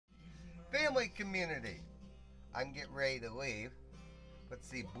family community. I'm getting ready to leave. Let's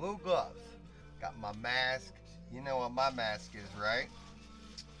see, blue gloves. Got my mask. You know what my mask is, right?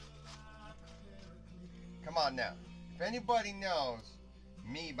 Come on now. If anybody knows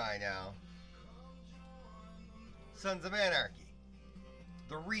me by now, Sons of Anarchy,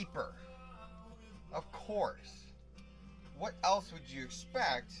 the Reaper. Of course. What else would you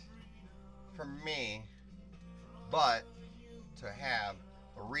expect from me but to have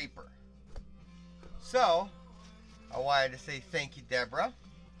a Reaper? So, I wanted to say thank you, Deborah.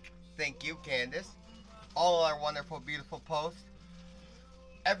 Thank you, Candace. All our wonderful, beautiful posts.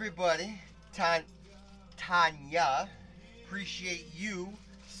 Everybody, Tanya, appreciate you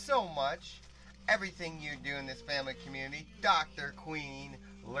so much. Everything you do in this family community. Dr. Queen,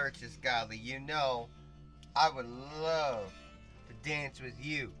 Lurchus Godly, you know I would love to dance with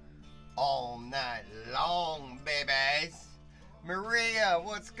you all night long, babies. Maria,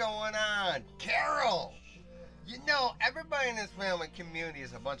 what's going on? Carol, you know, everybody in this family community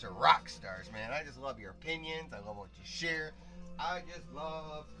is a bunch of rock stars, man. I just love your opinions. I love what you share. I just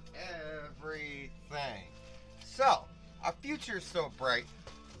love everything. So, our future is so bright,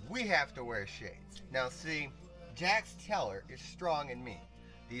 we have to wear shades. Now, see, Jax Teller is strong in me.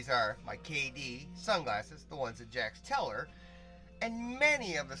 These are my KD sunglasses, the ones that Jax Teller and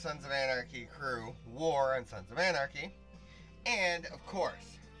many of the Sons of Anarchy crew wore on Sons of Anarchy. And, of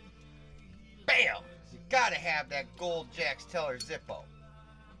course, bam! You gotta have that gold Jax Teller Zippo.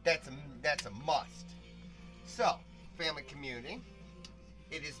 That's a must. So, family community,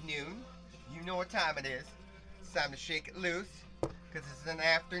 it is noon. You know what time it is. It's time to shake it loose, because it's an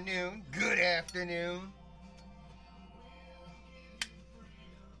afternoon. Good afternoon.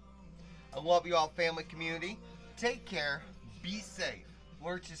 I love you all, family community. Take care. Be safe.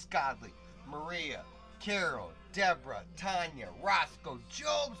 Lurchus Godly, Maria, Carol, Deborah, Tanya, Roscoe,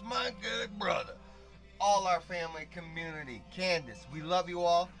 Job's my good brother. All our family community. Candace, we love you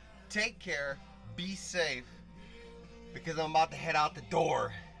all. Take care. Be safe. Because I'm about to head out the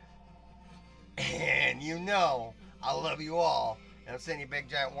door. And you know I love you all. And I'm sending you big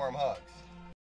giant warm hugs.